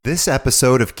This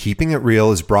episode of Keeping It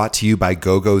Real is brought to you by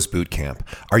GoGo's Bootcamp.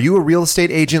 Are you a real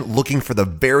estate agent looking for the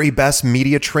very best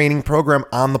media training program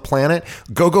on the planet?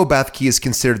 GoGo Bethke is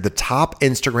considered the top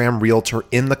Instagram realtor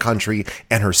in the country,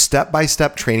 and her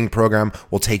step-by-step training program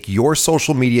will take your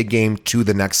social media game to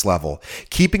the next level.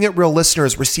 Keeping It Real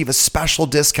listeners receive a special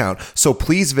discount, so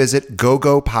please visit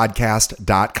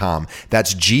gogopodcast.com.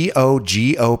 That's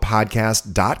GOGO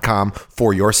podcast.com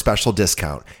for your special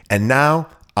discount. And now,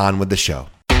 on with the show.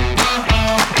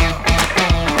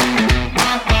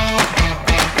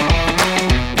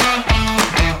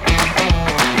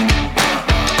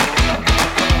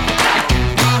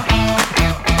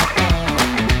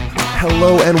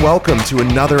 Hello and welcome to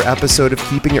another episode of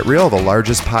Keeping It Real, the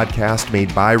largest podcast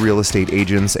made by real estate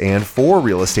agents and for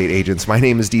real estate agents. My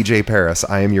name is DJ Paris.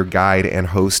 I am your guide and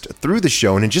host through the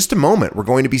show. And in just a moment, we're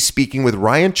going to be speaking with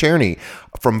Ryan Cherny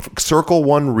from Circle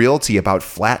One Realty about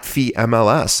flat fee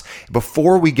MLS.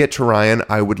 Before we get to Ryan,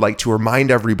 I would like to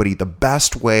remind everybody the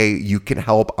best way you can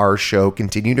help our show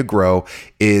continue to grow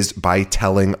is by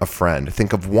telling a friend.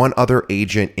 Think of one other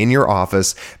agent in your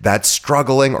office that's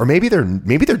struggling, or maybe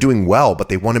they're doing well, but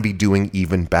they want to be doing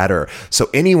even better. So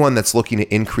anyone that's looking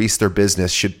to increase their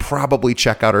business should probably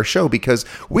check out our show, because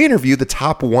we interview the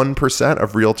top 1%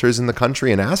 of realtors in the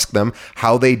country and ask them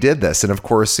how they did this. And of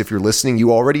course, if you're listening,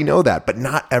 you already know that, but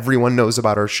not everyone knows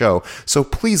about our show. So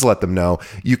please let them know.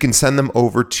 You can send them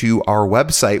over to our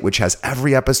website, which has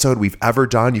every episode we've ever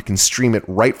done. You can stream it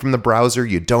right from the browser.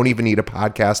 You don't even need a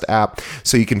podcast app.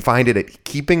 So you can find it at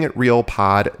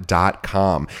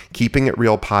keepingitrealpod.com,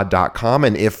 keepingitrealpod.com.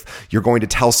 And if you're going to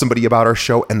tell somebody about our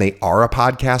show and they are a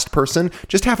podcast person,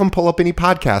 just have them pull up any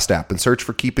podcast app and search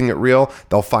for Keeping It Real.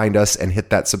 They'll find us and hit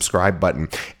that subscribe button.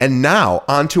 And now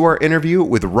on to our interview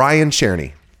with Ryan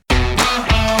Cherny.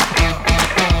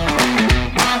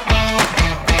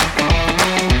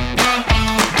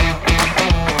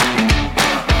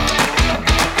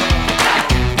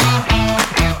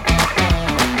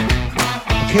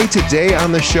 Okay, today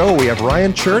on the show, we have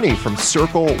Ryan Cherny from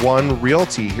Circle One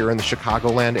Realty here in the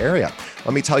Chicagoland area.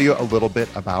 Let me tell you a little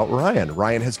bit about Ryan.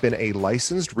 Ryan has been a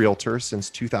licensed realtor since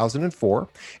 2004.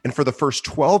 And for the first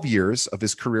 12 years of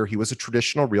his career, he was a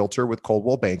traditional realtor with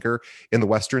Coldwell Banker in the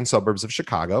western suburbs of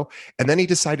Chicago. And then he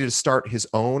decided to start his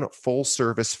own full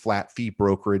service flat fee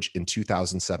brokerage in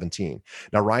 2017.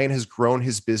 Now, Ryan has grown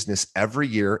his business every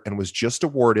year and was just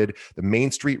awarded the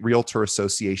Main Street Realtor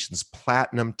Association's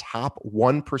Platinum Top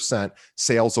 1%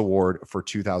 Sales Award for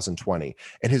 2020.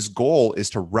 And his goal is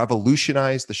to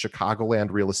revolutionize the Chicagoland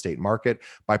real estate market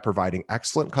by providing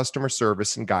excellent customer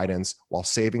service and guidance while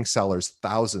saving sellers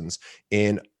thousands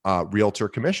in realtor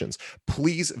commissions.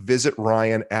 Please visit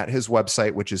Ryan at his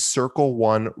website, which is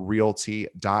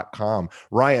circleonerealty.com.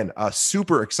 Ryan,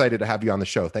 super excited to have you on the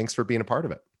show. Thanks for being a part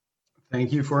of it.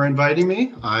 Thank you for inviting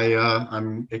me.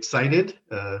 I'm excited.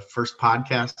 First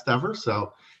podcast ever,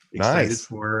 so excited Nice.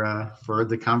 for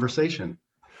the conversation.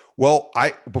 Well,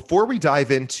 before we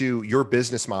dive into your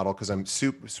business model, because I'm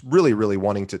really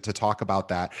wanting to talk about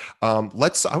that, I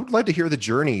would like to hear the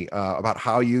journey about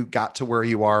how you got to where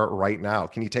you are right now.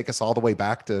 Can you take us all the way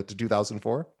back to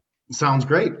 2004? Sounds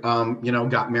great.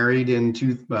 Got married in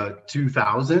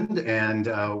 2000 and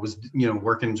was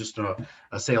working just a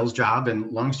sales job.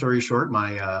 And long story short,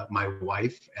 my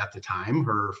wife at the time,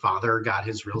 her father got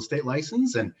his real estate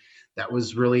license, and that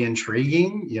was really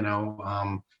intriguing.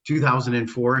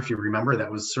 2004, if you remember,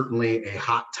 that was certainly a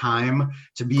hot time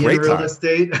to be in real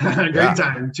estate. Great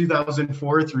time,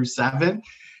 2004 through 7.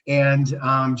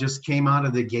 And just came out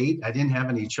of the gate. I didn't have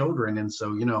any children. And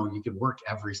so, you could work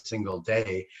every single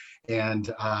day.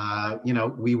 And,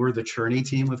 we were the Cherny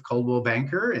team with Coldwell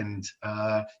Banker. And,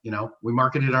 we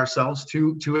marketed ourselves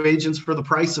to agents for the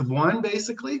price of one,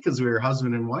 basically, because we were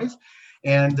husband and wife.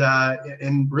 And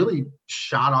really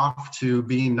shot off to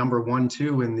being number 1,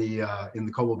 2 in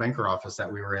the Coldwell Banker office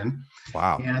that we were in.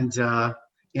 Wow. And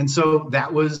so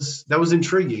that was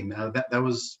intriguing. That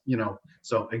was,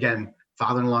 so again,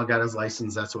 father-in-law got his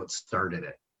license. That's what started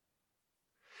it.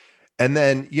 And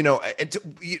then, I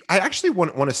actually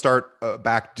want to start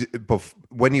back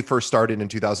when you first started in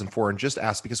 2004 and just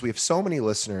ask, because we have so many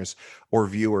listeners or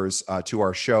viewers to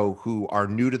our show who are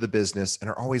new to the business and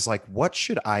are always like, what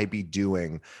should I be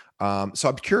doing? So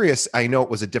I'm curious, I know it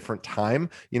was a different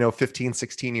time, 15,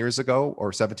 16 years ago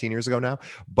or 17 years ago now,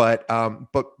 but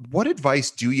what advice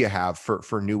do you have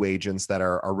for new agents that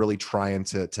are really trying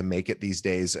to make it these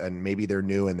days? And maybe they're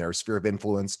new and their sphere of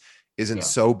influence isn't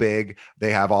so big.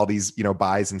 They have all these,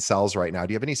 buys and sells right now.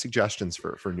 Do you have any suggestions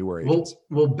for newer agents?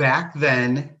 Well, back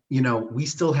then, we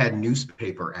still had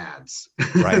newspaper ads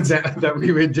right. that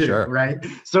we would do, sure. right?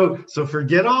 So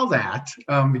forget all that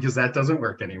because that doesn't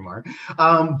work anymore.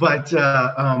 But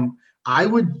I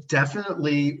would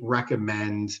definitely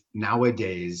recommend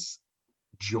nowadays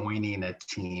joining a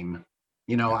team.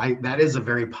 That is a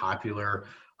very popular,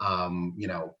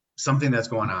 something that's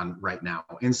going on right now.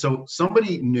 And so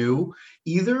somebody new,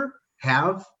 either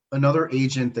have another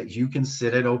agent that you can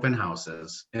sit at open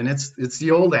houses. And it's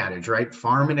the old adage, right?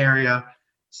 Farm an area,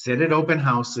 sit at open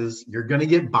houses. You're going to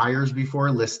get buyers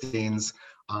before listings,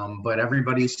 but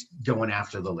everybody's going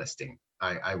after the listing.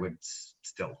 I would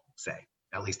still say,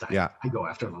 at least I go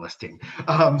after the listing.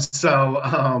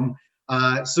 So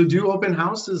do open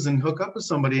houses and hook up with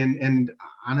somebody. And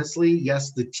honestly,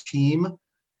 yes, the team,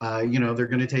 they're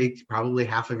going to take probably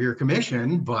half of your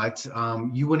commission, but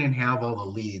you wouldn't have all the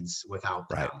leads without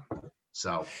them. Right.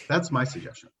 So that's my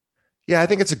suggestion. Yeah, I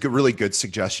think it's a really good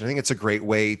suggestion. I think it's a great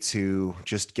way to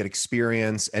just get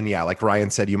experience. And yeah, like Ryan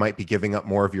said, you might be giving up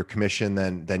more of your commission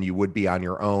than you would be on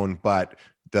your own, but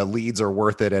the leads are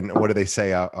worth it. And what do they say?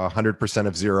 100%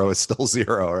 of zero is still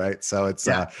zero, right? So it's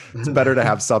better to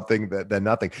have something than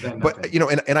nothing. But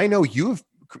and I know you've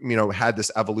had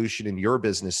this evolution in your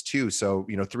business too. So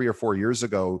 3 or 4 years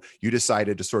ago, you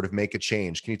decided to sort of make a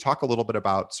change. Can you talk a little bit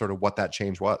about sort of what that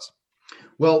change was?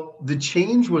 Well, the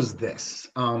change was this,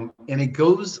 and it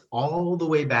goes all the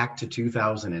way back to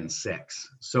 2006.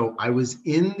 So I was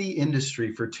in the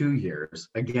industry for 2 years,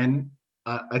 again,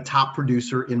 a top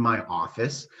producer in my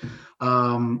office.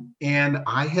 And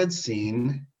I had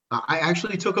seen, I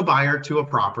actually took a buyer to a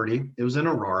property. It was in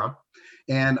Aurora.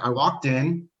 And I walked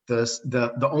in,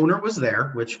 the owner was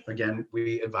there, which again,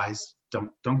 we advise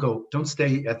don't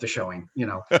stay at the showing,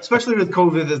 especially with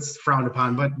COVID, it's frowned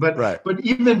upon. But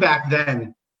even back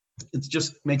then, it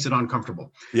just makes it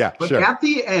uncomfortable. Yeah. But sure. At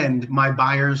the end, my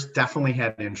buyers definitely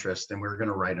had interest and we were going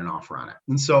to write an offer on it.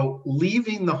 And so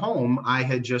leaving the home, I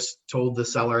had just told the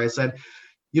seller, I said,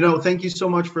 thank you so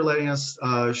much for letting us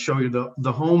show you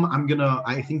the home.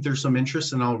 I think there's some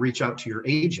interest and I'll reach out to your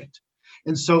agent.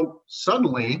 And so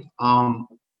suddenly,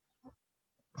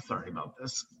 sorry about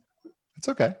this. It's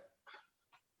okay.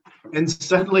 And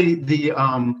suddenly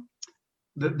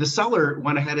the seller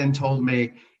went ahead and told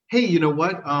me, hey, you know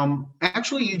what?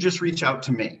 Actually, you just reach out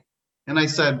to me. And I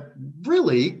said,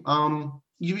 really?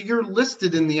 You're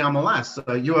listed in the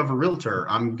MLS. You have a realtor.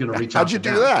 I'm going to reach out to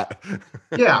them. How'd you do that?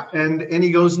 Yeah. And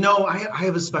he goes, no, I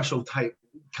have a special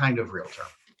kind of realtor.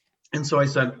 And so I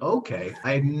said, okay.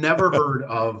 I had never heard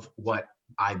of what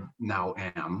I now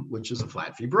am, which is a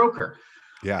flat fee broker.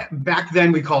 Yeah. Back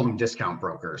then we called them discount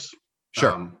brokers.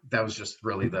 Sure. That was just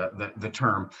really the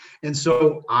term. And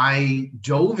so I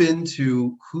dove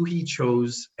into who he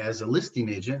chose as a listing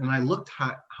agent and I looked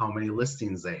at how many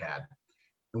listings they had.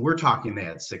 And we're talking they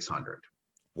had 600.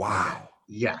 Wow. Okay.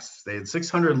 Yes, they had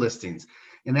 600 listings.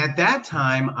 And at that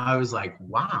time I was like,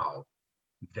 wow,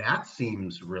 that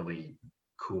seems really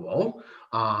cool.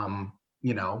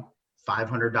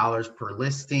 $500 per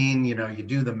listing, you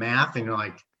do the math and you're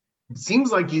like, it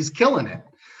seems like he's killing it.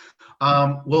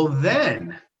 Well,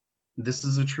 then this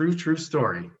is a true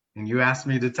story. And you asked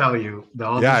me to tell you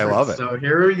I love it. So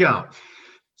here we go.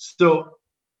 So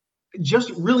just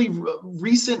really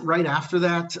recent, right after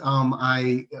that,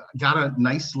 I got a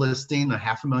nice listing, a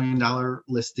 $500,000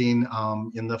 listing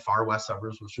in the far west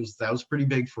suburbs, that was pretty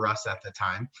big for us at the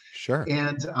time. Sure.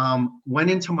 And went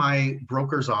into my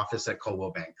broker's office at Coldwell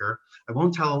Banker. I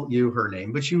won't tell you her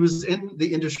name, but she was in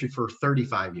the industry for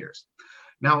 35 years.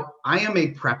 Now, I am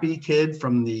a preppy kid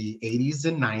from the 80s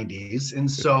and 90s. And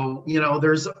so,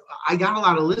 I got a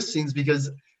lot of listings because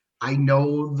I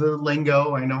know the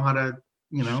lingo. I know how to,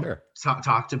 sure.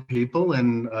 talk to people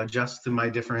and adjust to my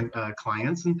different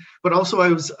clients. But also I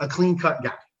was a clean cut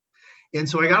guy. And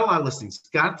so I got a lot of listings,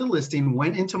 got the listing,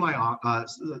 went into my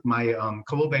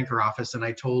Coldwell Banker office. And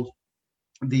I told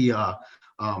the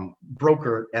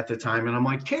broker at the time, and I'm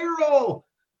like, Carol,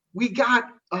 we got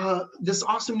this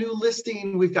awesome new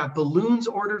listing. We've got balloons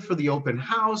ordered for the open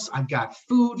house. I've got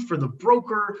food for the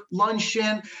broker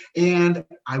luncheon. And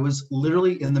I was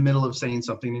literally in the middle of saying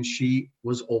something and she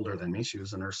was older than me. She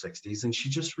was in her 60s and she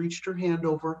just reached her hand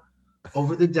over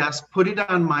the desk, put it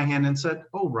on my hand and said,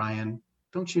 oh, Ryan,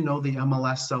 don't you know the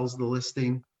MLS sells the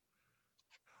listing?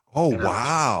 Oh,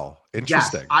 wow.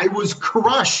 Interesting. Yes, I was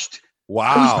crushed.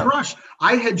 Wow. I was crushed.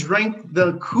 I had drank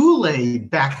the Kool-Aid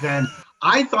back then.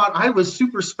 I thought I was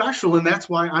super special and that's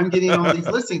why I'm getting all these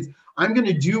listings. I'm going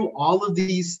to do all of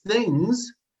these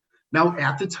things Now,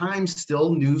 at the time,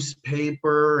 still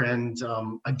newspaper, and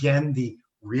again, the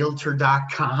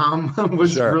Realtor.com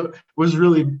was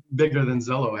really bigger than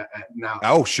Zillow now.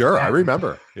 Oh, sure, I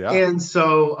remember. Yeah. And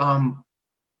so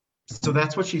so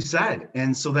that's what she said.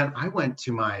 And so then I went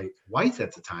to my wife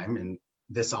at the time, and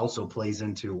this also plays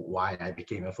into why I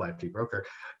became a flat fee broker.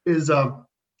 Is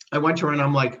I went to her and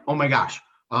I'm like, oh my gosh,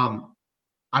 I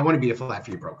want to be a flat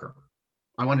fee broker.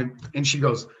 And she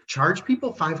goes, charge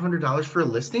people $500 for a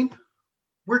listing?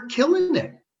 We're killing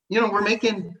it. We're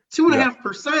making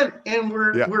 2.5%, and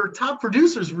we're top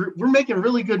producers. We're making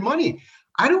really good money.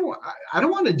 I don't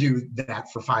want to do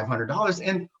that for $500.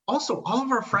 And also, all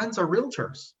of our friends are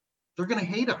realtors. They're going to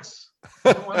hate us.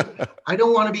 I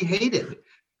don't want to be hated.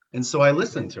 And so I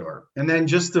listened to her. And then,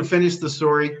 just to finish the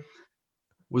story,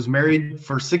 was married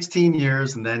for 16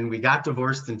 years, and then we got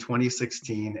divorced in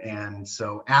 2016. And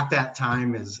so at that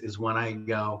time is when I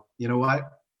go, you know what?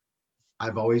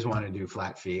 I've always wanted to do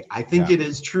flat fee. I think it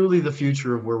is truly the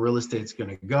future of where real estate's going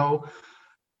to go.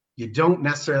 You don't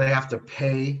necessarily have to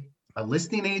pay a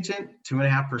listing agent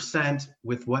 2.5%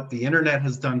 with what the internet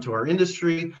has done to our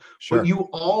industry. Sure. But you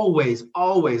always,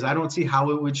 I don't see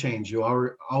how it would change. You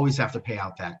always have to pay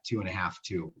out that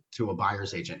 2.5 to a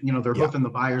buyer's agent. They're hoofing the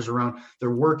buyers around.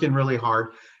 They're working really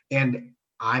hard. And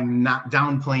I'm not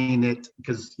downplaying it,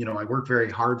 because, I work very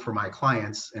hard for my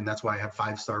clients, and that's why I have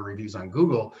 5-star reviews on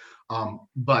Google.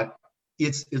 But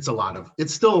it's still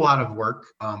a lot of work,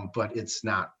 but it's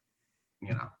not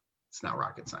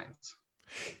rocket science.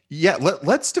 Yeah,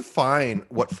 let's define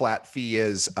what flat fee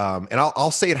is, and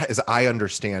I'll say it as I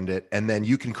understand it, and then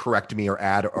you can correct me or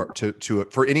add to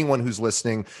it for anyone who's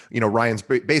listening. Ryan's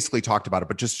basically talked about it,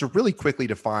 but just to really quickly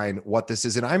define what this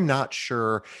is. And I'm not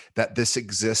sure that this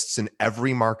exists in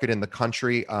every market in the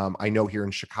country. I know here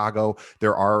in Chicago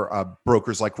there are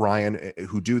brokers like Ryan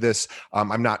who do this.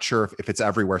 I'm not sure if it's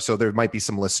everywhere, so there might be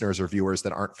some listeners or viewers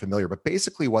that aren't familiar. But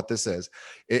basically, what this is,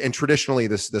 and traditionally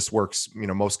this works,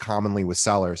 most commonly with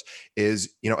sellers,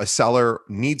 is a seller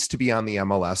needs to be on the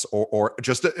MLS, or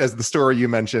just as the story you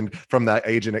mentioned from that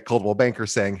agent at Coldwell Banker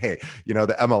saying, hey, the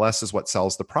MLS is what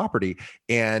sells the property.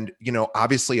 And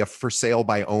obviously a for sale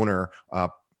by owner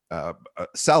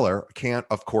seller can't,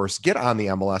 of course, get on the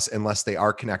MLS unless they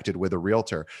are connected with a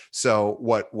realtor. So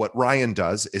what Ryan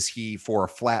does is he, for a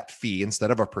flat fee instead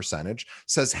of a percentage,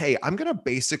 says, hey, I'm going to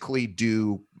basically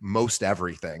do most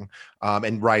everything.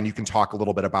 And Ryan, you can talk a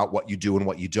little bit about what you do and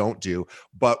what you don't do,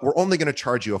 but we're only going to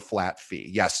charge you a flat fee.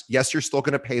 Yes, you're still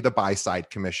going to pay the buy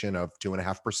side commission of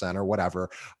 2.5% or whatever,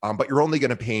 but you're only going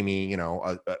to pay me,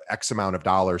 a X amount of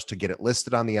dollars to get it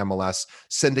listed on the MLS,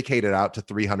 syndicate it out to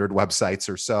 300 websites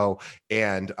or so,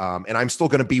 and I'm still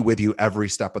going to be with you every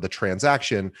step of the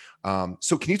transaction.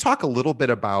 So can you talk a little bit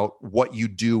about what you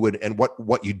do and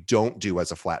what you don't do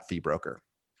as a flat fee broker?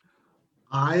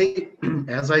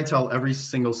 As I tell every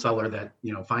single seller that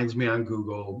finds me on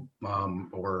Google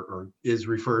or is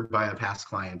referred by a past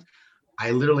client,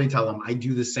 I literally tell them I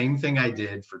do the same thing I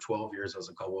did for 12 years as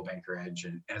a Coldwell Banker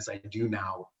agent as I do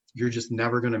now. You're just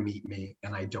never going to meet me,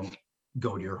 and I don't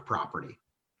go to your property.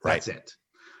 That's it.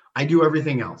 I do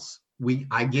everything else.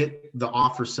 I get the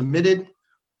offer submitted.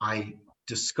 I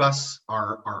discuss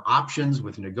our options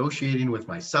with negotiating with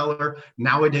my seller.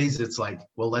 Nowadays, it's like,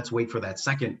 well, let's wait for that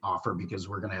second offer because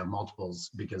we're going to have multiples,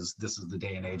 because this is the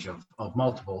day and age of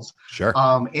multiples. Sure.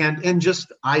 And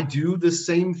just, I do the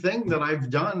same thing that I've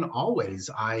done always.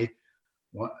 I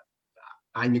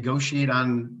negotiate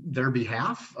on their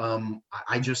behalf.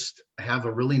 I just have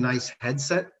a really nice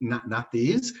headset, not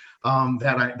these,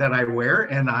 that I wear,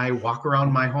 and I walk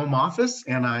around my home office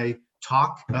and I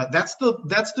talk. That's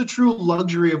the true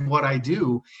luxury of what I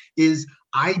do, is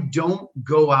I don't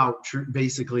go out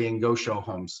basically and go show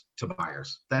homes to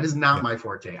buyers. That is not my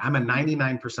forte. I'm a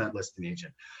 99% listing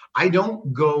agent. I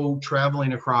don't go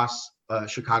traveling across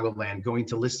Chicagoland, going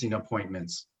to listing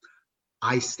appointments.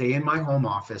 I stay in my home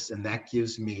office, and that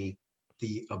gives me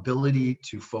the ability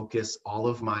to focus all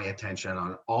of my attention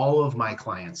on all of my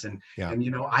clients. And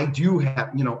I do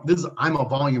have, I'm a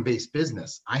volume-based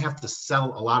business. I have to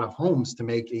sell a lot of homes to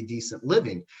make a decent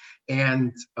living.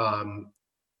 And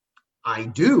I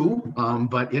do,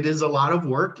 but it is a lot of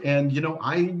work. And,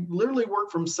 I literally work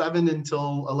from 7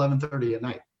 until 11:30 at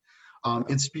night.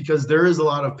 It's because there is a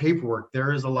lot of paperwork,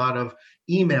 there is a lot of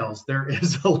emails, there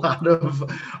is a lot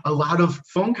of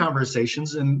phone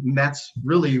conversations, and that's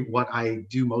really what I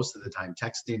do most of the time,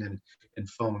 texting and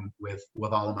phone with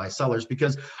all of my sellers,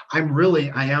 because I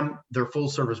am their full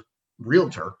service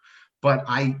realtor, but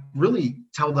I really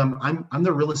tell them I'm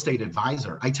the real estate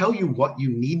advisor. I tell you what you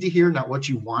need to hear, not what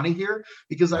you want to hear,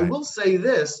 because I will say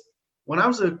this: when I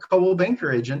was a Coldwell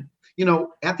Banker agent,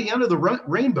 at the end of the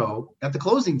rainbow, at the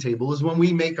closing table is when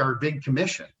we make our big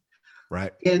commission.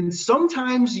 Right. And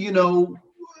sometimes,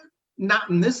 not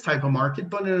in this type of market,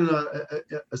 but in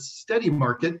a steady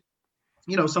market,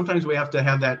 sometimes we have to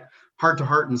have that heart to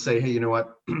heart and say, hey, you know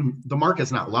what, the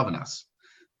market's not loving us.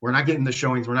 We're not getting the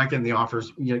showings. We're not getting the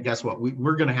offers. Guess what?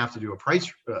 We're going to have to do a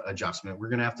price adjustment. We're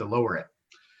going to have to lower it.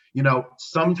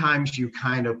 Sometimes you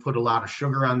kind of put a lot of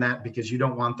sugar on that because you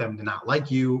don't want them to not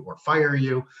like you or fire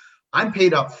you. I'm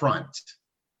paid up front.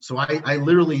 So I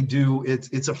literally do.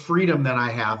 It's a freedom that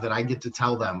I have, that I get to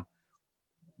tell them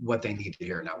what they need to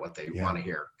hear, not what they want to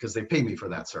hear, because they pay me for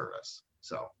that service.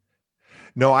 So.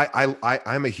 No,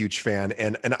 I'm a huge fan.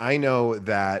 And I know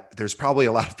that there's probably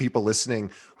a lot of people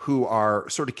listening who are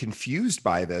sort of confused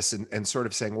by this and sort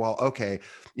of saying, well, okay,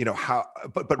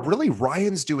 but really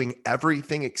Ryan's doing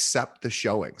everything except the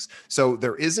showings. So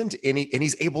there isn't any, and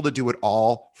he's able to do it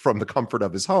all from the comfort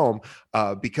of his home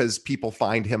because people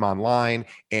find him online.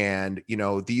 And,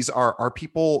 these are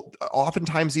people,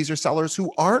 oftentimes these are sellers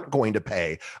who aren't going to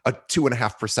pay a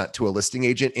 2.5% to a listing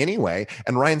agent anyway.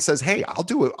 And Ryan says, hey, I'll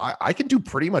do it. I can do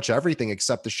pretty much everything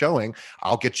except the showing.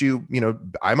 I'll get you,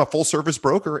 I'm a full service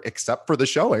broker except for the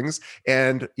showings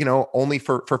and, only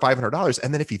for $500.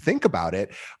 And then if you think about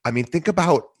it, think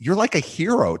about, you're like a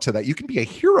hero to that. You can be a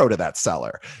hero to that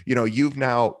seller. You've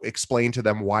now explained to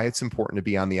them why it's important to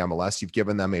be on the MLS. You've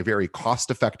given them a very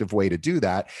cost-effective way to do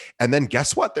that. And then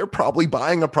guess what? They're probably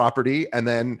buying a property. And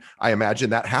then I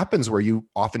imagine that happens where you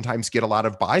oftentimes get a lot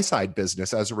of buy-side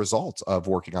business as a result of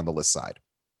working on the list side.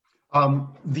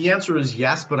 The answer is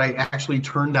yes, but I actually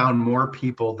turn down more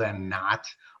people than not,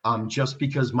 just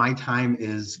because my time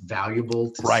is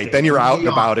valuable. Right. Then you're out and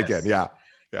about again. Yeah.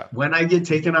 Yeah. When I get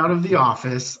taken out of the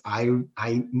office, I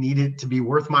need it to be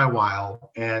worth my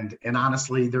while. And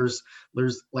honestly, there's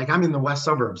like, I'm in the west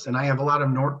suburbs and I have a lot of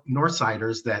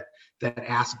Northsiders that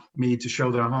ask me to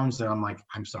show their homes. And I'm like,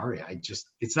 I'm sorry,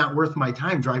 it's not worth my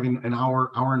time driving an hour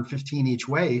and 15 each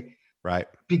way. Right.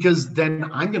 Because then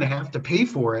I'm going to have to pay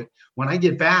for it when I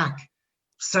get back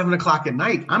 7 o'clock at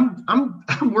night. I'm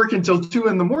working till 2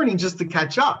 a.m. just to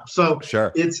catch up. So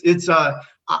sure.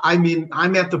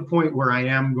 I'm at the point where I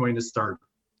am going to start,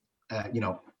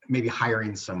 maybe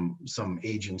hiring some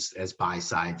agents as buy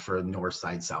side for north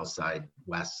side, south side,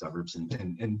 west suburbs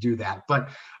and do that. But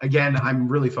again, I'm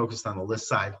really focused on the list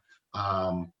side.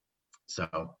 And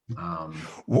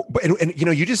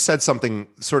you just said something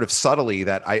sort of subtly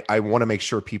that I want to make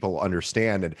sure people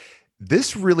understand. And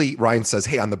this really, Ryan says,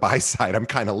 hey, on the buy side, I'm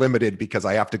kind of limited because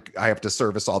I have to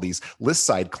service all these list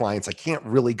side clients. I can't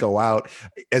really go out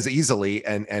as easily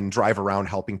and drive around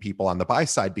helping people on the buy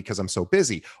side because I'm so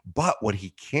busy. But what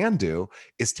he can do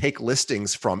is take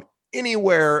listings from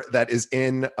anywhere that is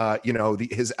in,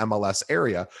 his MLS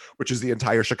area, which is the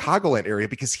entire Chicagoland area,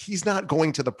 because he's not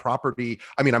going to the property.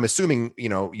 I'm assuming,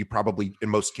 you probably in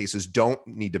most cases don't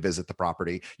need to visit the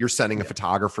property. You're sending a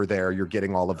photographer there. You're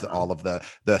getting all of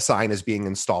the sign is being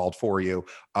installed for you.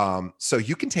 So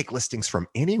you can take listings from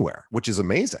anywhere, which is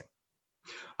amazing.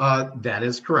 That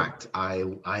is correct. I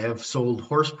have sold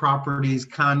horse properties,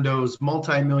 condos,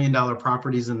 multi-million-dollar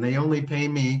properties, and they only pay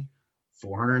me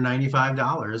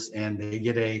 $495 and they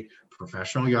get a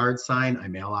professional yard sign. I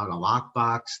mail out a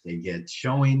lockbox. They get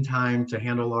showing time to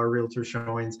handle our realtor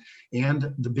showings.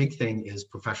 And the big thing is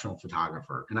professional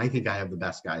photographer. And I think I have the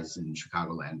best guys in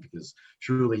Chicagoland because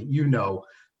truly,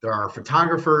 there are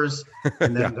photographers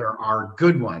and then there are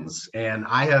good ones. And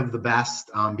I have the best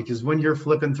because when you're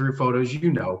flipping through photos,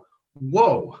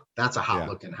 whoa, that's a hot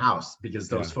looking house because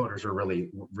those photos are really,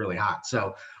 really hot.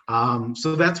 So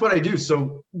that's what I do.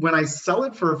 So when I sell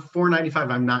it for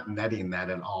 $495, I'm not netting that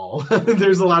at all.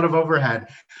 There's a lot of overhead.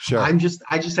 Sure. I just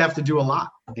have to do a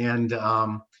lot. And,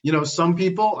 some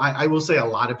people, I will say a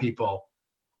lot of people,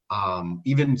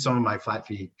 even some of my flat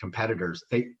fee competitors,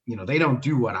 they don't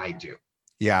do what I do.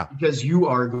 Yeah. Because you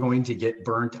are going to get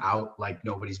burnt out like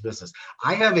nobody's business.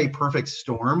 I have a perfect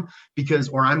storm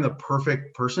or I'm the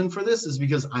perfect person for this is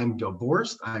because I'm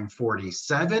divorced. I'm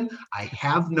 47. I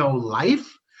have no life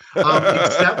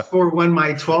except for when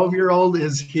my 12-year-old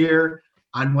is here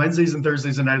on Wednesdays and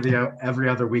Thursdays and every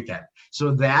other weekend.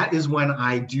 So that is when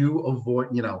I do avoid,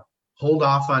 hold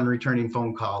off on returning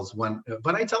phone calls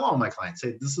but I tell all my clients,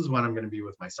 hey, this is when I'm going to be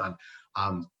with my son.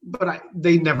 But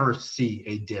they never see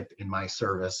a dip in my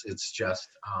service. It's just,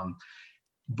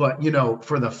 but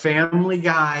for the family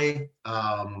guy,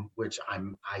 which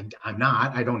I'm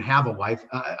not, I don't have a wife.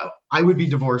 I would be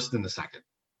divorced in a second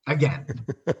again,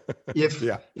 if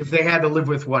they had to live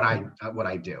with what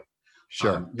I do.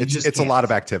 Sure. It's a lot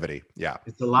of activity. Yeah.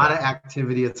 It's a lot of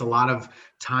activity. It's a lot of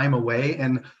time away.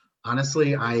 And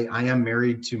honestly, I am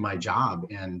married to my job,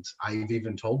 and I've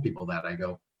even told people that. I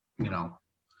go,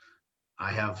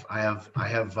 I have I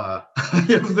have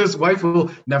this wife who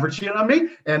will never cheat on me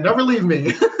and never leave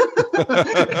me.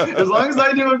 As long as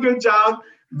I do a good job,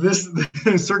 this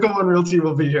Circle One Realty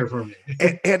will be here for me.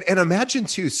 And imagine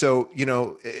too, so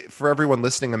for everyone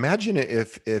listening, imagine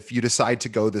if you decide to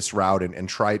go this route and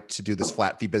try to do this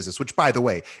flat fee business, which, by the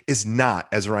way, is not,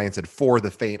 as Ryan said, for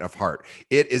the faint of heart.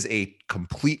 It is a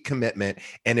complete commitment.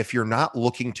 And if you're not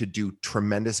looking to do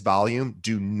tremendous volume,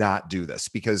 do not do this,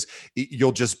 because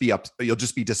you'll just be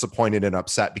disappointed and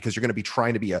upset, because you're going to be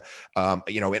trying to be an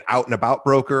out and about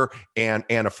broker and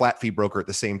a flat fee broker at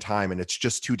the same time. And it's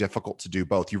just too difficult to do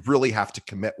both. You really have to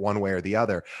commit one way or the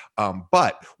other.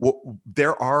 But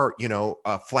there are,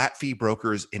 flat fee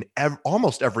brokers in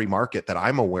almost every market that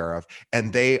I'm aware of,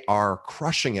 and they are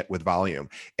crushing it with volume.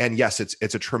 And yes,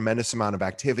 it's a tremendous amount of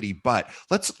activity, but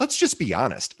let's just be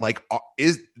honest. Like,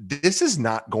 this is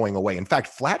not going away. In fact,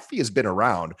 flat fee has been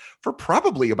around for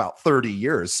probably about 30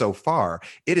 years so far.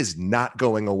 It is not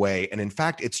going away. And in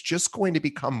fact, it's just going to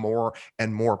become more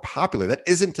and more popular. That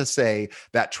isn't to say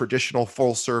that traditional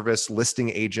full service listing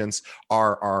agents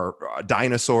are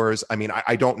dinosaurs. I mean,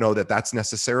 I don't know that that's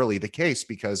necessarily the case,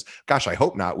 because, gosh, I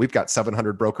hope not. We've got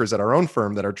 700 brokers at our own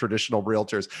firm that are traditional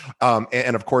realtors.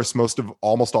 And of course,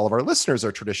 almost all of our listeners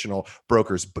are traditional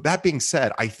brokers. But that being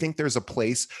said, I think there's a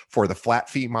place for the flat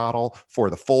fee model, for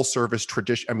the full service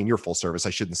tradition. I mean, you're full service, I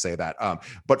shouldn't say that.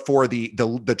 But for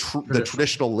the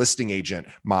traditional listing agent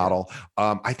model,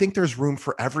 I think there's room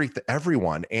for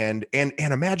everyone. And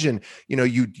imagine,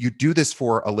 you do this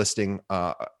for a listing,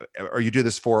 or you do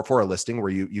this for a listing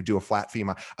where you do a flat fee.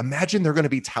 Imagine they're going to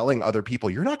be telling other people,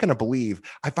 you're not going to believe,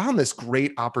 I found this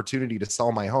great opportunity to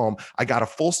sell my home. I got a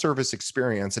full service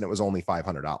experience and it was only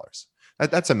 $500.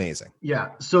 That's amazing. Yeah.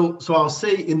 So I'll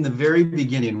say, in the very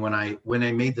beginning, when I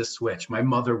made the switch, my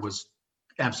mother was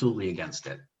absolutely against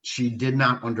it. She did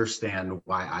not understand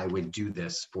why I would do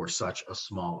this for such a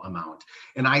small amount.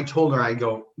 And I told her, I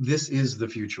go, this is the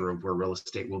future of where real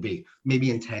estate will be.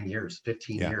 Maybe in 10 years,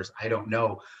 15 years, I don't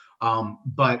know.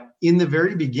 But in the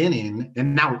very beginning,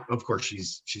 and now, of course,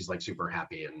 she's like super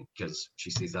happy, and because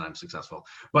she sees that I'm successful.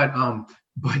 But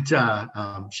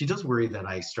she does worry that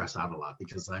I stress out a lot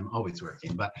because I'm always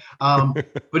working. But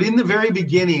in the very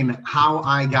beginning, how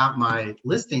I got my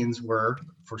listings were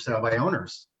for sale by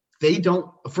owners.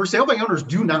 For sale by owners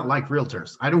do not like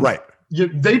realtors.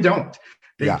 They don't.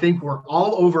 They think we're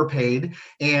all overpaid,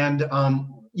 and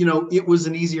it was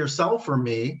an easier sell for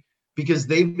me, because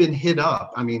they've been hit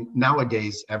up. I mean,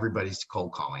 nowadays, everybody's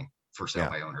cold calling for sale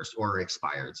by owners or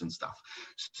expireds and stuff.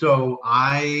 So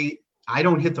I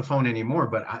don't hit the phone anymore,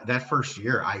 but that first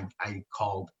year, I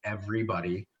called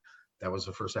everybody that was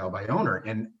a for sale by owner,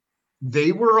 and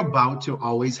they were about to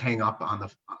always hang up on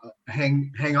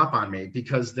me,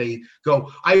 because they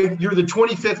go, you're the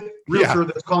 25th realtor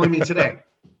that's calling me today.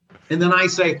 And then I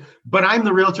say, but I'm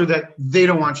the realtor that they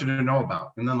don't want you to know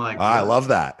about. And then I love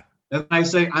that. And I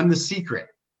say, I'm the secret.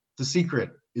 The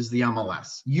secret is the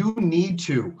MLS. You need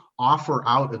to offer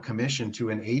out a commission to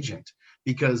an agent,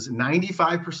 because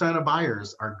 95% of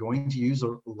buyers are going to use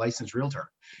a licensed realtor.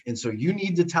 And so you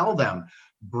need to tell them,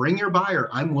 bring your buyer,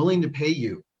 I'm willing to pay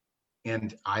you.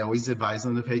 And I always advise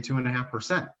them to pay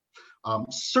 2.5%.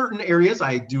 Certain areas,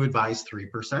 I do advise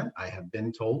 3%. I have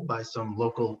been told by some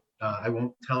local, I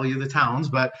won't tell you the towns,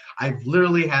 but I've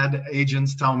literally had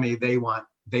agents tell me they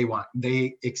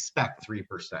expect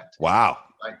 3%. Wow.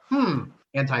 Like,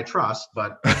 antitrust,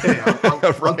 but okay,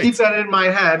 I'll keep that in my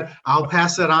head. I'll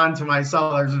pass it on to my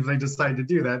sellers. If they decide to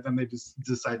do that, then they just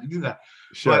decide to do that.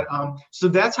 Sure. But so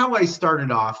that's how I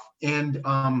started off. And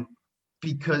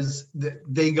because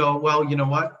they go, well, you know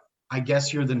what? I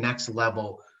guess you're the next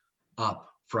level up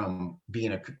from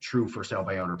being a true for sale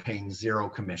by owner, paying zero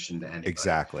commission to anybody.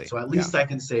 Exactly. So at least I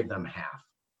can save them half,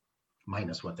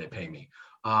 minus what they pay me.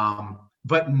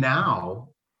 But now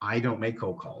I don't make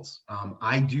cold calls.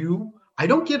 I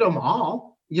don't get them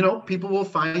all. People will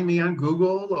find me on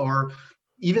Google, or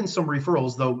even some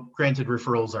referrals, though granted,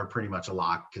 referrals are pretty much a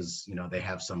lock, because they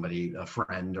have somebody, a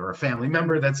friend or a family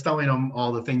member, that's telling them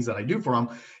all the things that I do for them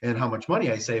and how much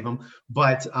money I save them.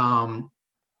 But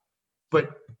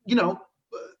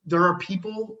there are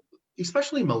people,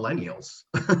 especially millennials,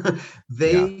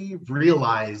 they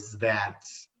realize that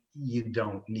you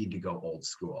don't need to go old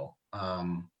school,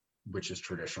 which is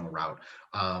traditional route.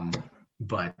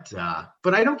 But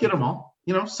I don't get them all.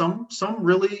 Some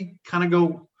really kind of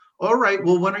go, all right,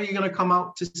 well, when are you going to come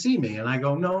out to see me? And I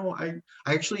go, no, I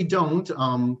actually don't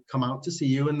come out to see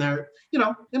you. And they're,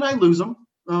 and I lose them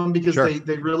because Sure.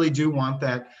 they really do want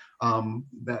that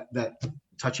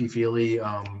touchy-feely,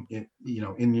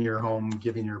 in your home,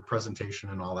 giving your presentation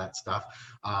and all that stuff.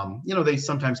 They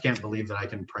sometimes can't believe that I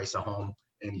can price a home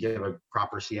and give a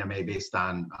proper CMA based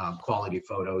on quality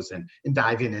photos and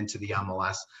diving into the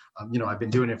MLS. I've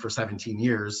been doing it for 17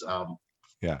 years.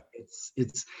 Yeah.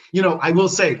 It's I will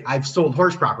say I've sold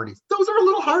horse properties. Those are a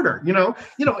little harder,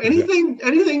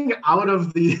 anything out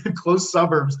of the close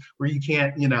suburbs where you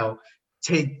can't,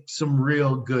 take some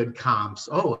real good comps.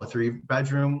 Oh, a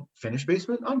 3-bedroom, finished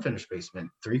basement, unfinished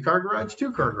basement, 3-car garage,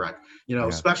 2-car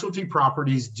garage. Specialty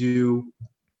properties do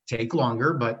take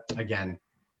longer, but again,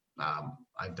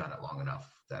 I've done it long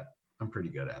enough that I'm pretty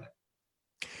good at it.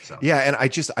 So. Yeah. And I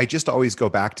just always go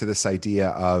back to this idea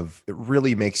of it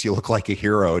really makes you look like a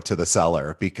hero to the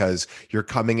seller, because you're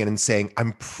coming in and saying,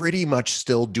 I'm pretty much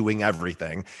still doing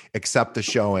everything except the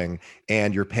showing,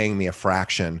 and you're paying me a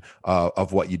fraction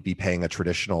of what you'd be paying a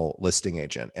traditional listing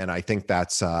agent. And I think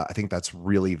that's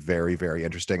really very, very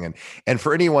interesting. And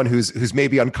for anyone who's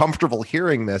maybe uncomfortable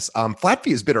hearing this, flat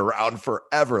fee has been around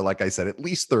forever. Like I said, at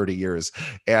least 30 years.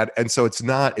 And so it's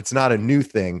not a new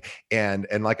thing. And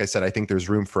like I said, I think there's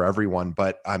room for everyone.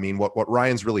 But I mean, what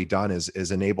Ryan's really done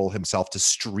is enable himself to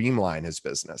streamline his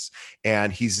business.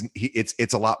 And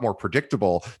it's a lot more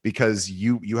predictable, because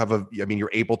you're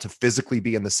able to physically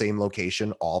be in the same location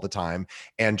all the time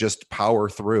and just power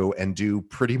through and do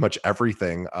pretty much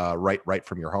everything right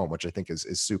from your home, which I think is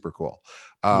super cool.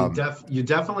 You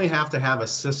definitely have to have a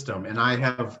system. And I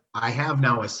have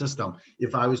now a system.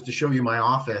 If I was to show you my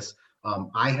office,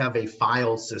 I have a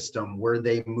file system where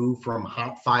they move from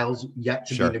hot files yet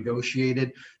to be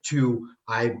negotiated to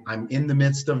I'm in the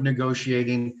midst of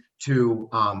negotiating to,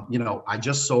 I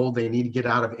just sold, they need to get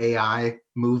out of AI,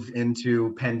 move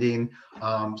into pending.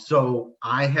 So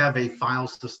I have a file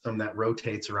system that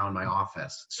rotates around my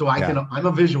office. So I'm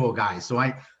a visual guy. So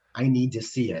I need to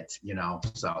see it,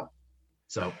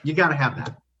 so you got to have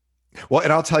that. Well,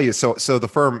 and I'll tell you, so the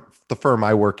firm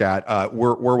I work at,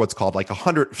 we're what's called like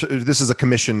 100. This is a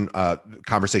commission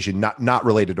conversation, not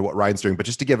related to what Ryan's doing, but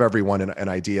just to give everyone an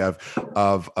idea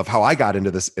of how I got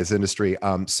into this industry.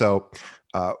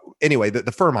 Anyway,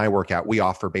 the firm I work at, we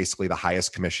offer basically the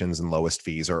highest commissions and lowest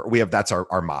fees, that's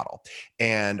our model.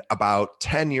 And about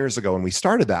 10 years ago, when we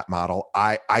started that model,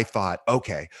 I thought,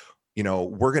 okay,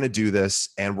 we're going to do this,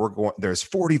 and there's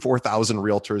 44,000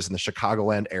 realtors in the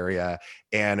Chicagoland area.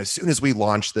 And as soon as we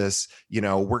launch this,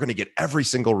 we're going to get every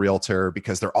single realtor,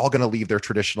 because they're all going to leave their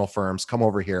traditional firms, come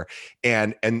over here.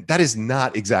 And that is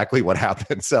not exactly what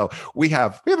happened. So we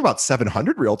have about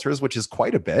 700 realtors, which is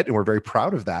quite a bit. And we're very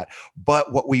proud of that.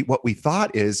 But what we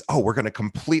thought is, we're going to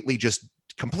completely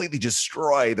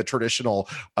destroy the traditional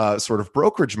sort of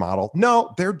brokerage model.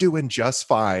 No, they're doing just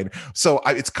fine. So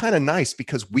it's kind of nice,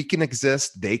 because we can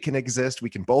exist, they can exist, we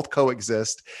can both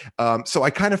coexist. So I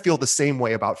kind of feel the same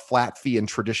way about flat fee and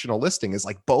traditional listing, is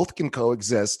like both can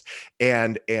coexist.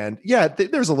 And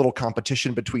there's a little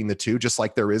competition between the two, just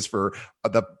like there is for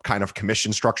the kind of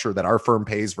commission structure that our firm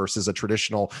pays versus a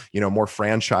traditional, more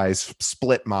franchise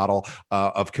split model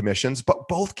of commissions. But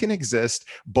both can exist,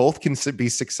 both can be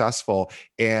successful.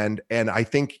 And I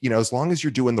think, as long as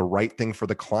you're doing the right thing for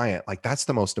the client, like that's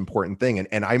the most important thing.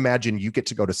 And I imagine you get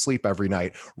to go to sleep every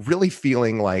night really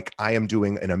feeling like I am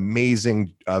doing an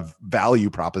amazing value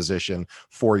proposition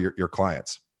for your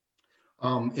clients.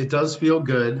 It does feel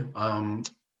good.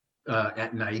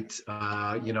 At night,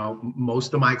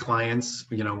 most of my clients,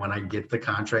 when I get the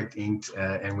contract inked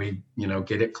and we,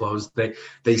 get it closed,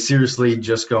 they seriously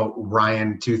just go,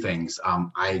 Ryan, two things.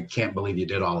 I can't believe you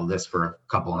did all of this for a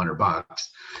couple $100.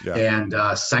 Yeah.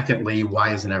 And secondly,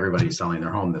 why isn't everybody selling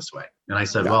their home this way? And I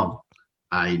said, well,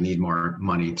 I need more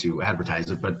money to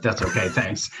advertise it, but that's okay.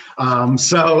 Thanks.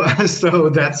 So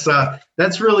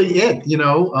that's really it.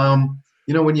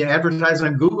 When you advertise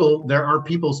on Google, there are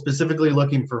people specifically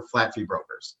looking for flat fee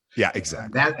brokers. Yeah,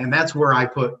 exactly. That's where I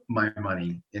put my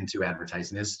money into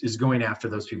advertising is going after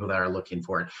those people that are looking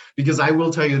for it. Because I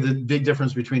will tell you the big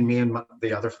difference between me and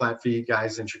the other flat fee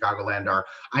guys in Chicagoland are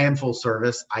I am full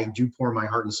service. I do pour my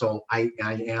heart and soul. I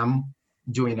am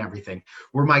doing everything.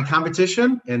 Where my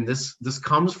competition, and this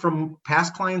comes from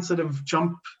past clients that have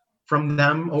jumped from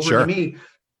them over to me,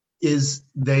 is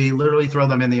they literally throw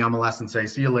them in the MLS and say,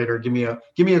 see you later. Give me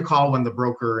a call when the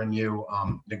broker and you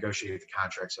negotiate the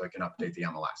contract so I can update the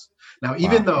MLS. Now,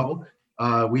 even though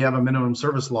we have a minimum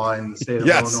service law in the state of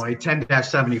Illinois,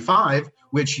 10-75,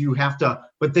 which you have to,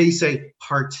 but they say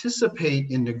participate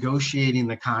in negotiating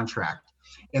the contract.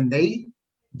 And they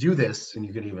do this, and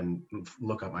you can even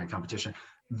look up my competition.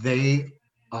 They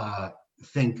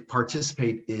think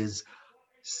participate is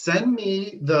send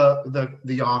me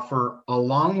the offer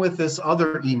along with this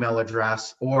other email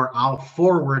address, or I'll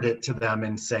forward it to them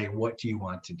and say, what do you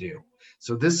want to do?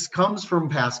 So this comes from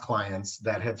past clients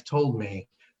that have told me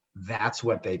that's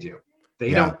what they do.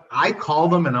 They don't, I call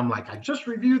them and I'm like, I just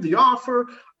reviewed the offer.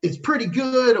 It's pretty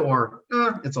good, or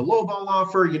it's a lowball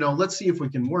offer. Let's see if we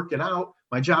can work it out.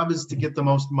 My job is to get the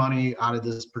most money out of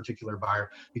this particular buyer,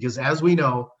 because as we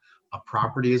know, a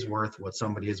property is worth what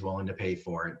somebody is willing to pay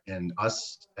for it. And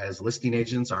us as listing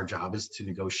agents, our job is to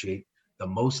negotiate the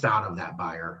most out of that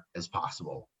buyer as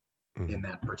possible in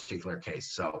that particular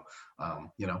case. So,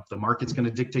 the market's going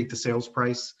to dictate the sales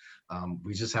price.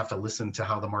 We just have to listen to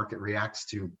how the market reacts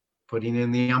to putting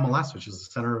in the MLS, which is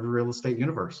the center of the real estate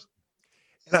universe.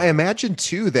 And I imagine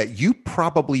too that you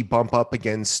probably bump up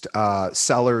against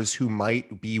sellers who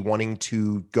might be wanting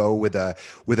to go with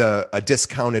a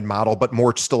discounted model, but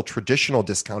more still traditional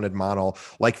discounted model.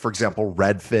 Like, for example,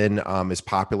 Redfin is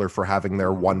popular for having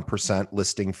their 1%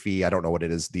 listing fee. I don't know what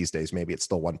it is these days. Maybe it's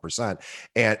still 1%.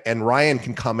 And Ryan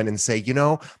can come in and say,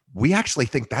 we actually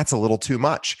think that's a little too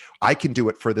much. I can do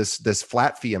it for this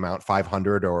flat fee amount,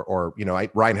 500, or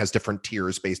Ryan has different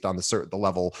tiers based on the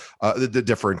level, the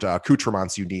different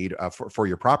accoutrements you need for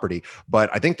your property. But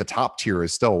I think the top tier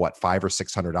is still $500 or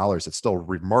 $600. It's still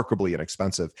remarkably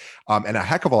inexpensive, and a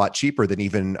heck of a lot cheaper than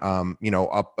even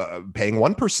paying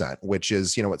 1%, which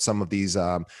is what some of these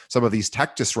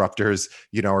tech disruptors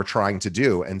are trying to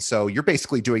do. And so you're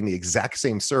basically doing the exact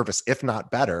same service, if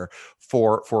not better,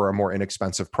 for a more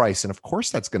inexpensive price. And of course,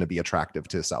 that's going to be attractive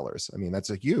to sellers. I mean, that's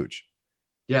a huge.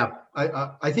 Yeah,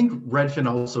 I think Redfin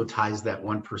also ties that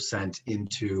 1%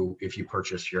 into if you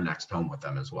purchase your next home with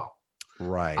them as well.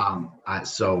 Right.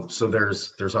 So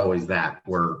there's always that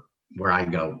where I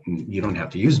go, you don't have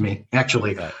to use me.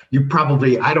 Actually, you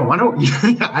probably, I don't want to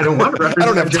I don't represent. I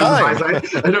don't have time.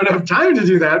 I don't have time to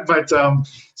do that. But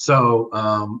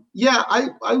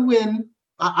I win.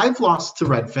 I've lost to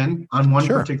Redfin on one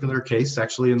particular case,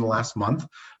 actually in the last month.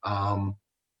 And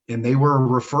they were a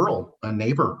referral. A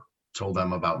neighbor told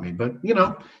them about me, but you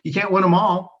can't win them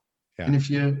all. Yeah.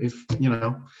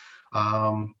 And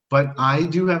but I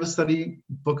do have a steady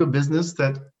book of business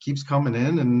that keeps coming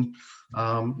in, and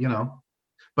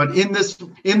but in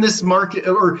this market,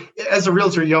 or as a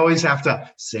realtor, you always have to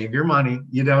save your money.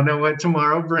 You don't know what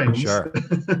tomorrow brings. Sure.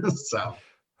 So.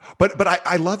 But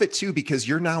I love it too, because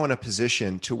you're now in a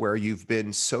position to where you've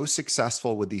been so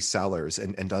successful with these sellers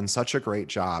and done such a great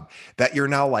job that you're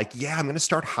now like, I'm going to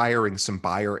start hiring some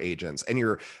buyer agents, and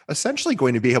you're essentially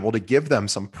going to be able to give them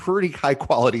some pretty high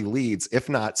quality leads, if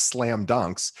not slam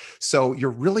dunks. So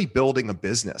you're really building a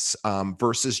business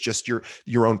versus just your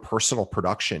own personal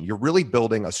production. You're really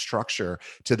building a structure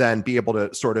to then be able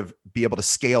to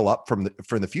scale up from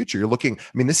the future. You're looking,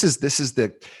 I mean, this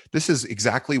is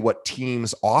exactly what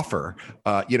teams offer,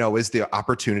 is the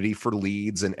opportunity for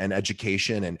leads and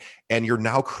education. And you're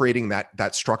now creating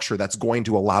that structure that's going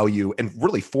to allow you and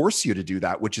really force you to do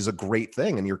that, which is a great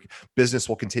thing. And your business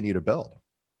will continue to build.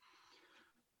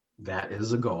 That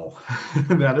is a goal.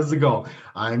 That is a goal.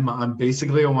 I'm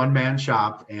basically a one-man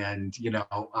shop. And,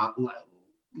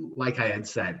 like I had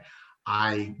said,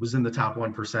 I was in the top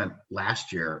 1%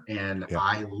 last year, and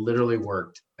I literally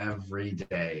worked every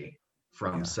day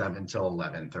from 7 till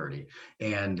 11:30.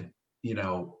 And,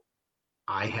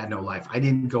 I had no life. I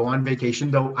didn't go on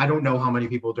vacation, though. I don't know how many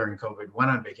people during COVID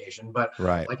went on vacation, but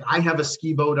like I have a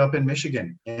ski boat up in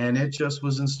Michigan, and it just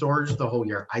was in storage the whole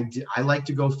year. I like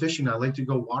to go fishing. I like to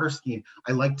go water skiing.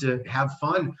 I like to have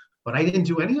fun, but I didn't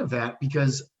do any of that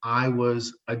because I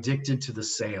was addicted to the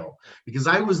sale, because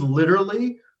I was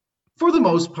literally, for the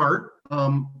most part,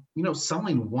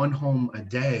 selling one home a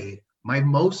day. My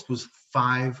most was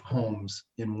 5 homes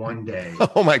in one day.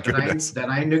 Oh my goodness. That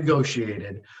I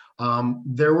negotiated.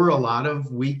 There were a lot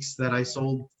of weeks that I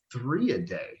sold 3 a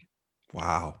day.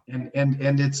 Wow. And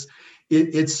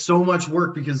it's so much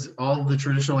work, because all of the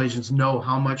traditional agents know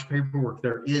how much paperwork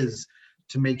there is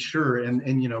to make sure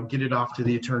and get it off to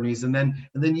the attorneys. And then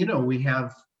we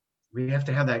have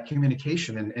to have that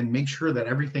communication and make sure that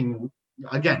everything,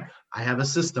 again, I have a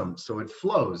system so it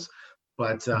flows,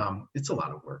 but it's a lot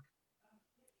of work.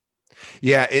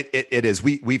 Yeah, it is.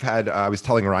 We've had, I was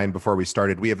telling Ryan before we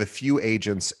started, we have a few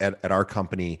agents at our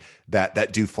company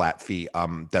that do flat fee.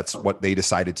 That's what they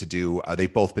decided to do.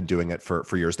 They've both been doing it for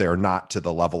years. They are not to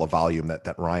the level of volume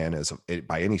that Ryan is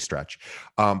by any stretch.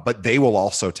 But they will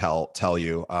also tell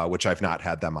you, which I've not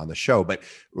had them on the show, but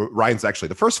Ryan's actually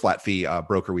the first flat fee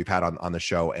broker we've had on the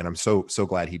show. And I'm so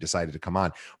glad he decided to come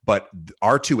on. But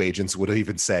our 2 agents would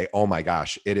even say, oh my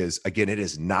gosh, it is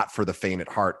not for the faint at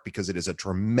heart, because it is a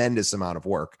tremendous tremendous amount of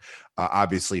work,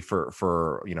 obviously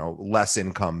for less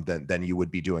income than you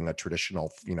would be doing a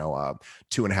traditional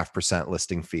 2.5%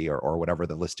 listing fee or whatever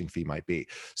the listing fee might be.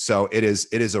 So it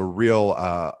is a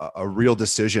real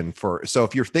decision so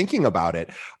if you're thinking about it,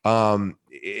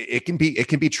 it can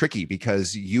be tricky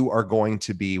because you are going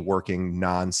to be working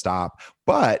nonstop,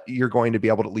 but you're going to be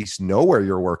able to at least know where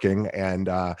you're working, and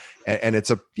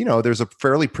it's there's a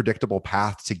fairly predictable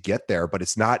path to get there, but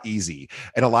it's not easy.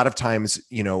 And a lot of times,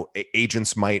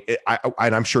 agents might,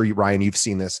 and I'm sure Ryan, you've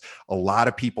seen this. A lot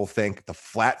of people think the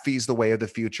flat fee is the way of the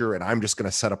future, and I'm just going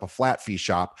to set up a flat fee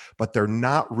shop, but they're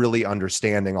not really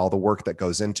understanding all the work that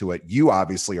goes into it. You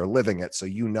obviously are living it, so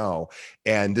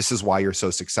and this is why you're so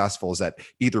successful, is that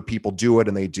either people do it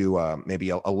and they do maybe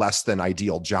a less than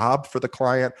ideal job for the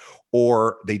client,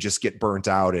 or they just get burnt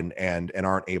out and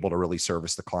aren't able to really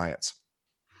service the clients.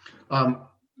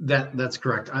 That's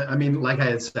correct. I mean, like I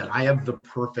had said, I have the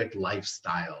perfect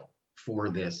lifestyle for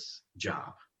this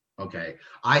job. Okay.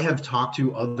 I have talked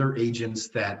to other agents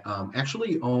that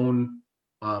actually own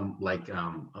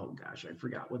oh gosh, I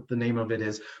forgot what the name of it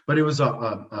is, but it was a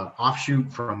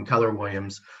offshoot from Keller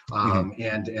Williams,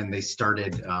 and they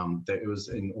started. It was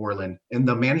in Orland, and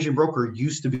the managing broker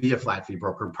used to be a flat fee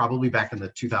broker, probably back in the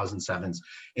 2007s,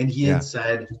 and he had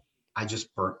said, "I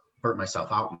just burnt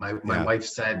myself out." My wife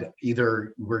said,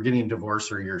 "Either we're getting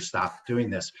divorced or you're stop doing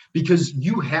this, because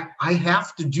I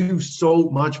have to do so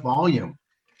much volume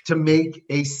to make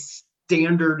a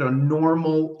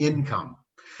normal income."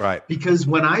 Right. Because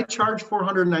when I charge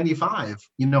 $495,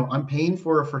 I'm paying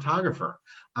for a photographer.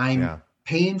 I'm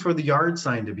paying for the yard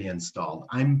sign to be installed.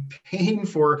 I'm paying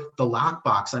for the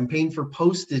lockbox. I'm paying for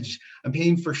postage. I'm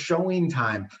paying for showing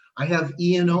time. I have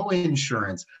E&O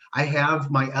insurance. I have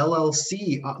my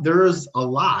LLC. There's a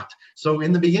lot. So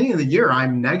in the beginning of the year,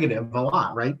 I'm negative a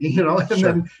lot, right?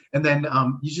 And then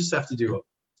you just have to do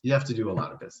a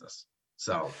lot of business.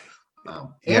 So.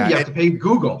 You have to pay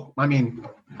Google. I mean,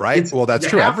 right? Well, that's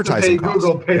true. Advertising costs.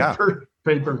 Google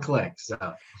pay per click. So.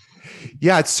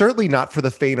 Yeah, it's certainly not for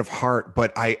the faint of heart,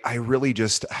 but I really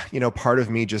just, part of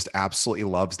me just absolutely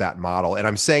loves that model. And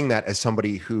I'm saying that as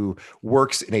somebody who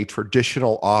works in a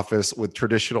traditional office with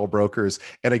traditional brokers.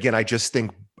 And again, I just think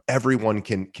everyone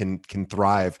can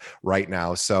thrive right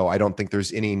now. So I don't think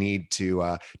there's any need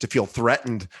to feel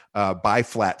threatened by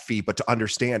flat fee, but to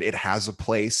understand it has a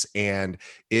place, and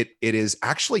it is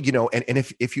actually, and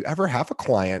if you ever have a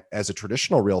client as a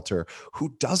traditional realtor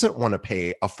who doesn't want to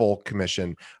pay a full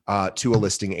commission to a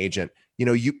listing agent,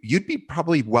 you'd be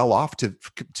probably well off to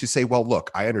say, well,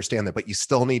 look, I understand that, but you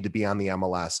still need to be on the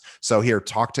MLS. So here,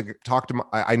 talk to.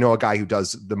 I know a guy who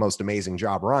does the most amazing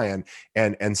job, Ryan,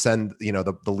 and send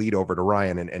the lead over to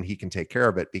Ryan, and he can take care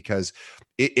of it, because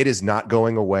it is not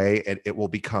going away. It will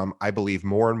become, I believe,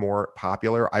 more and more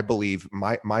popular. I believe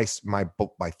my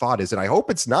thought is, and I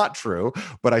hope it's not true,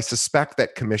 but I suspect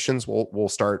that commissions will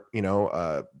start,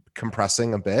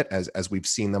 compressing a bit, as we've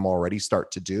seen them already start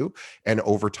to do, and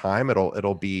over time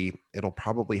it'll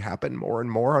probably happen more and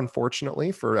more,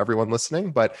 unfortunately, for everyone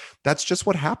listening. But that's just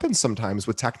what happens sometimes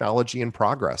with technology and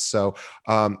progress. So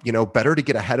better to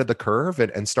get ahead of the curve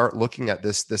and start looking at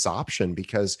this option,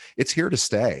 because it's here to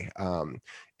stay.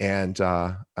 And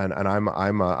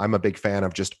I'm a big fan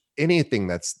of just anything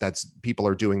that's people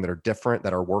are doing that are different,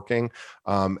 that are working.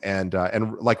 And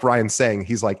like Ryan's saying,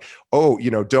 he's like, oh,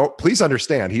 please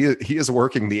understand, he is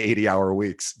working the 80-hour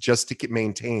weeks just to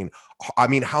maintain. I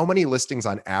mean, how many listings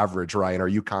on average, Ryan,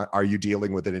 are you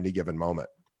dealing with at any given moment?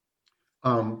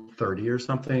 30 or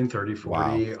something, 30,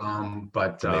 40. Wow.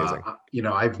 But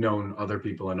I've known other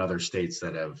people in other states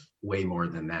that have way more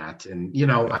than that. And,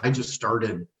 I just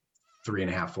started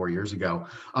 3.5, 4 years ago.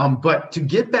 But to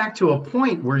get back to a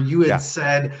point where you had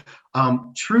said,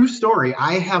 true story,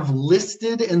 I have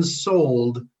listed and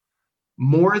sold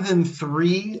more than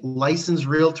 3 licensed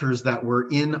realtors that were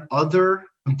in other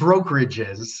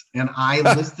brokerages, and I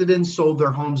listed and sold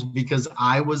their homes because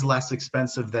I was less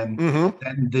expensive than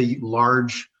the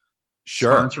large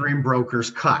sponsoring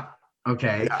brokers cut.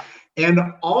 Okay. Yeah. And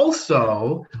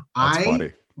also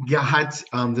funny. Got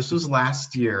this was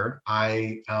last year.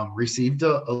 I received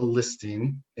a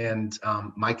listing, and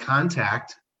my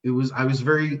contact, it was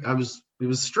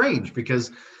strange because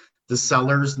the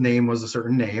seller's name was a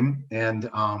certain name, and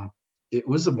it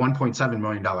was a $1.7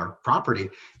 million property,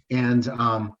 and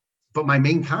but my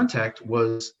main contact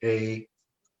was a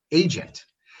agent.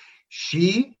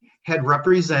 She had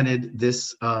represented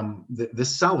this this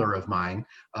seller of mine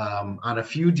on a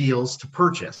few deals to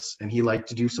purchase, and he liked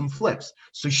to do some flips.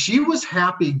 So she was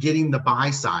happy getting the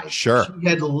buy side. Sure. She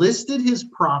had listed his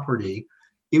property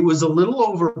It was a little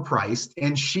overpriced.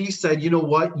 And she said, you know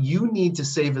what? You need to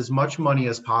save as much money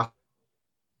as possible.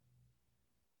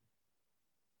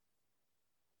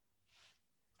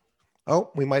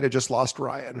 Oh, we might have just lost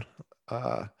Ryan.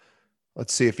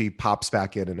 Let's see if he pops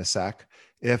back in a sec.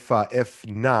 If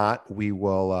not, we're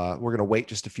going to wait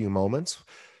just a few moments.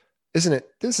 Isn't it?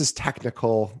 This is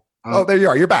technical. Oh, there you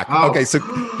are. You're back. Oh. Okay. So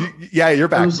you're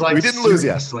back. Like, we didn't lose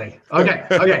you.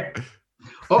 Okay.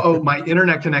 Oh, my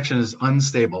internet connection is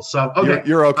unstable. So, okay.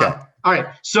 You're okay. All right.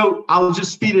 So I'll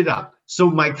just speed it up. So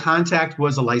my contact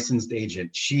was a licensed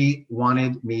agent. She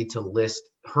wanted me to list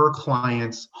her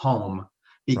client's home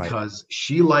because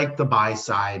she liked the buy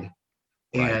side,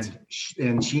 and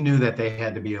she knew that they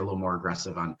had to be a little more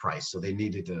aggressive on price. So they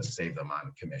needed to save them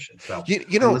on commission. So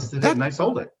I listed it and I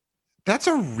sold it. That's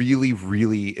a really,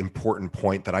 really important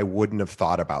point that I wouldn't have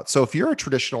thought about. So if you're a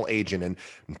traditional agent, and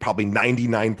probably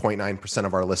 99.9%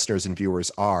 of our listeners and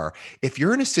viewers are, if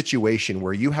you're in a situation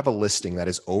where you have a listing that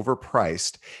is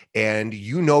overpriced and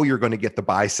you know you're going to get the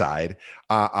buy side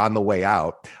on the way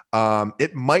out,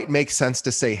 it might make sense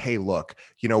to say, hey, look,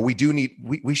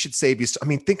 we should save you. I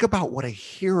mean, think about what a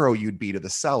hero you'd be to the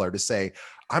seller to say,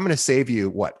 I'm going to save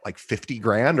you like 50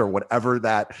 grand or whatever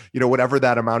that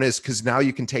amount is. Cause now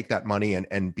you can take that money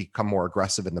and become more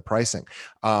aggressive in the pricing.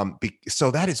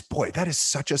 So that is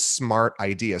such a smart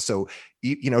idea. So,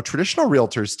 traditional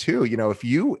realtors too,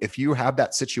 if you have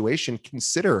that situation,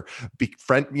 consider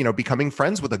becoming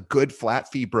friends with a good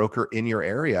flat fee broker in your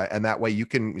area. And that way you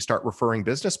can start referring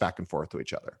business back and forth to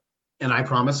each other. And I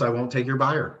promise I won't take your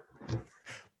buyer.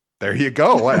 There you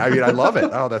go. I mean, I love it.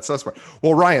 Oh, that's so smart.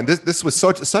 Well, Ryan, this was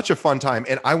such a fun time,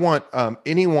 and I want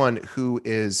anyone who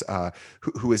is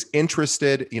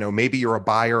interested. Maybe you're a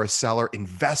buyer, a seller.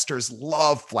 Investors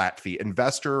love flat fee.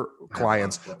 Investor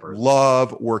clients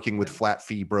love working with flat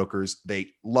fee brokers.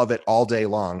 They love it all day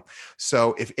long.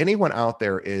 So, if anyone out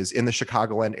there is in the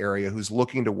Chicagoland area who's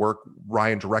looking to work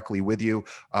Ryan directly with you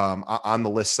on the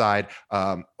list side,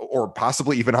 or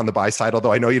possibly even on the buy side,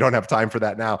 although I know you don't have time for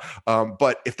that now,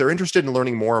 but if they're interested in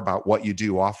learning more about what you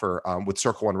do offer with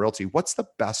Circle One Realty, what's the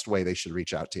best way they should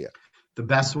reach out to you? The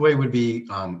best way would be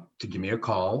to give me a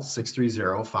call,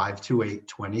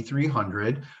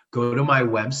 630-528-2300. Go to my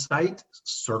website,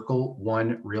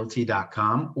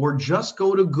 circleonerealty.com, or just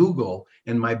go to Google,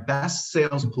 and my best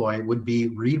sales ploy would be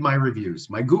read my reviews.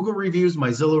 My Google reviews,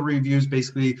 my Zillow reviews,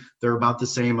 basically, they're about the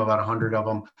same, about 100 of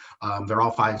them. They're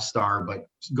all 5-star, but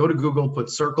go to Google, put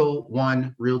Circle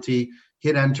One Realty,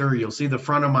 hit enter. You'll see the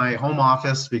front of my home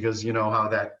office, because you know how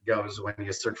that goes when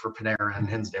you search for Panera in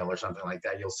Hinsdale or something like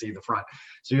that. You'll see the front.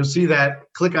 So you'll see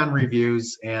that. Click on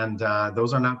reviews, and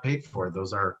those are not paid for.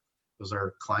 Those are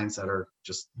clients that are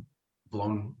just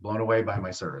blown away by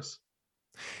my service.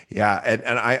 Yeah.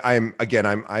 And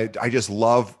I just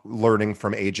love learning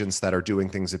from agents that are doing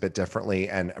things a bit differently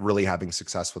and really having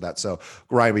success with that. So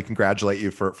Ryan, we congratulate you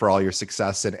for all your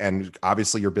success, and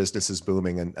obviously your business is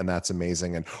booming, and that's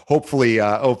amazing. And hopefully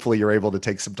you're able to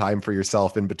take some time for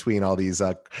yourself in between all these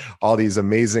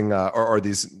amazing, or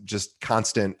these just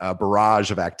constant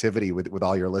barrage of activity with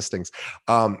all your listings.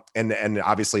 And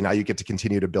obviously now you get to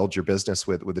continue to build your business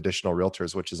with additional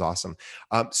realtors, which is awesome.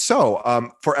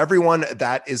 So for everyone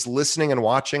that is listening and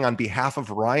watching, on behalf of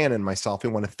Ryan and myself,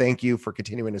 we want to thank you for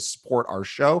continuing to support our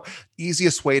show.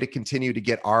 Easiest way to continue to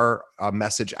get our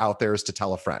message out there is to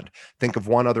tell a friend. Think of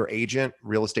one other agent,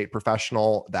 real estate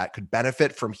professional that could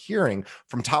benefit from hearing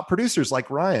from top producers like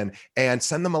Ryan, and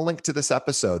send them a link to this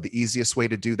episode. The easiest way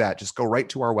to do that, just go right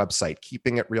to our website,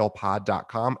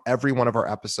 keepingitrealpod.com. Every one of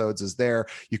our episodes is there.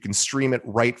 You can stream it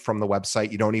right from the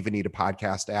website. You don't even need a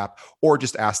podcast app, or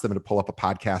just ask them to pull up a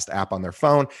podcast app on their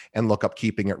phone and look up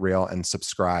Keeping It Real and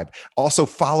subscribe. Also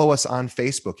follow us on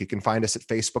Facebook. You can find us at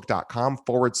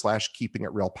facebook.com/Keeping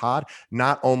It Real Pod.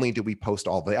 Not only do we post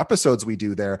all the episodes we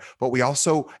do there, but we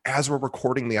also, as we're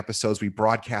recording the episodes, we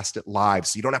broadcast it live.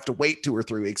 So you don't have to wait 2 or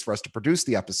 3 weeks for us to produce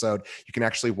the episode. You can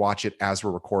actually watch it as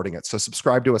we're recording it. So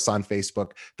subscribe to us on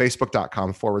Facebook,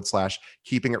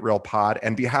 facebook.com/Keeping It Real Pod.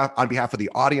 And on behalf of the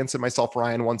audience and myself,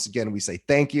 Ryan, once again, we say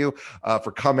thank you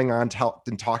for coming on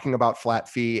and talking about flat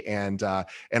fee. And I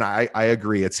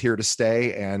agree, it's here to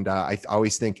stay. And I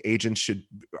always think agents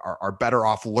are better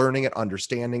off learning it,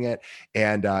 understanding it,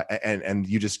 and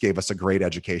you just gave us a great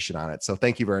education on it. So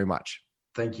thank you very much.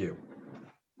 Thank you.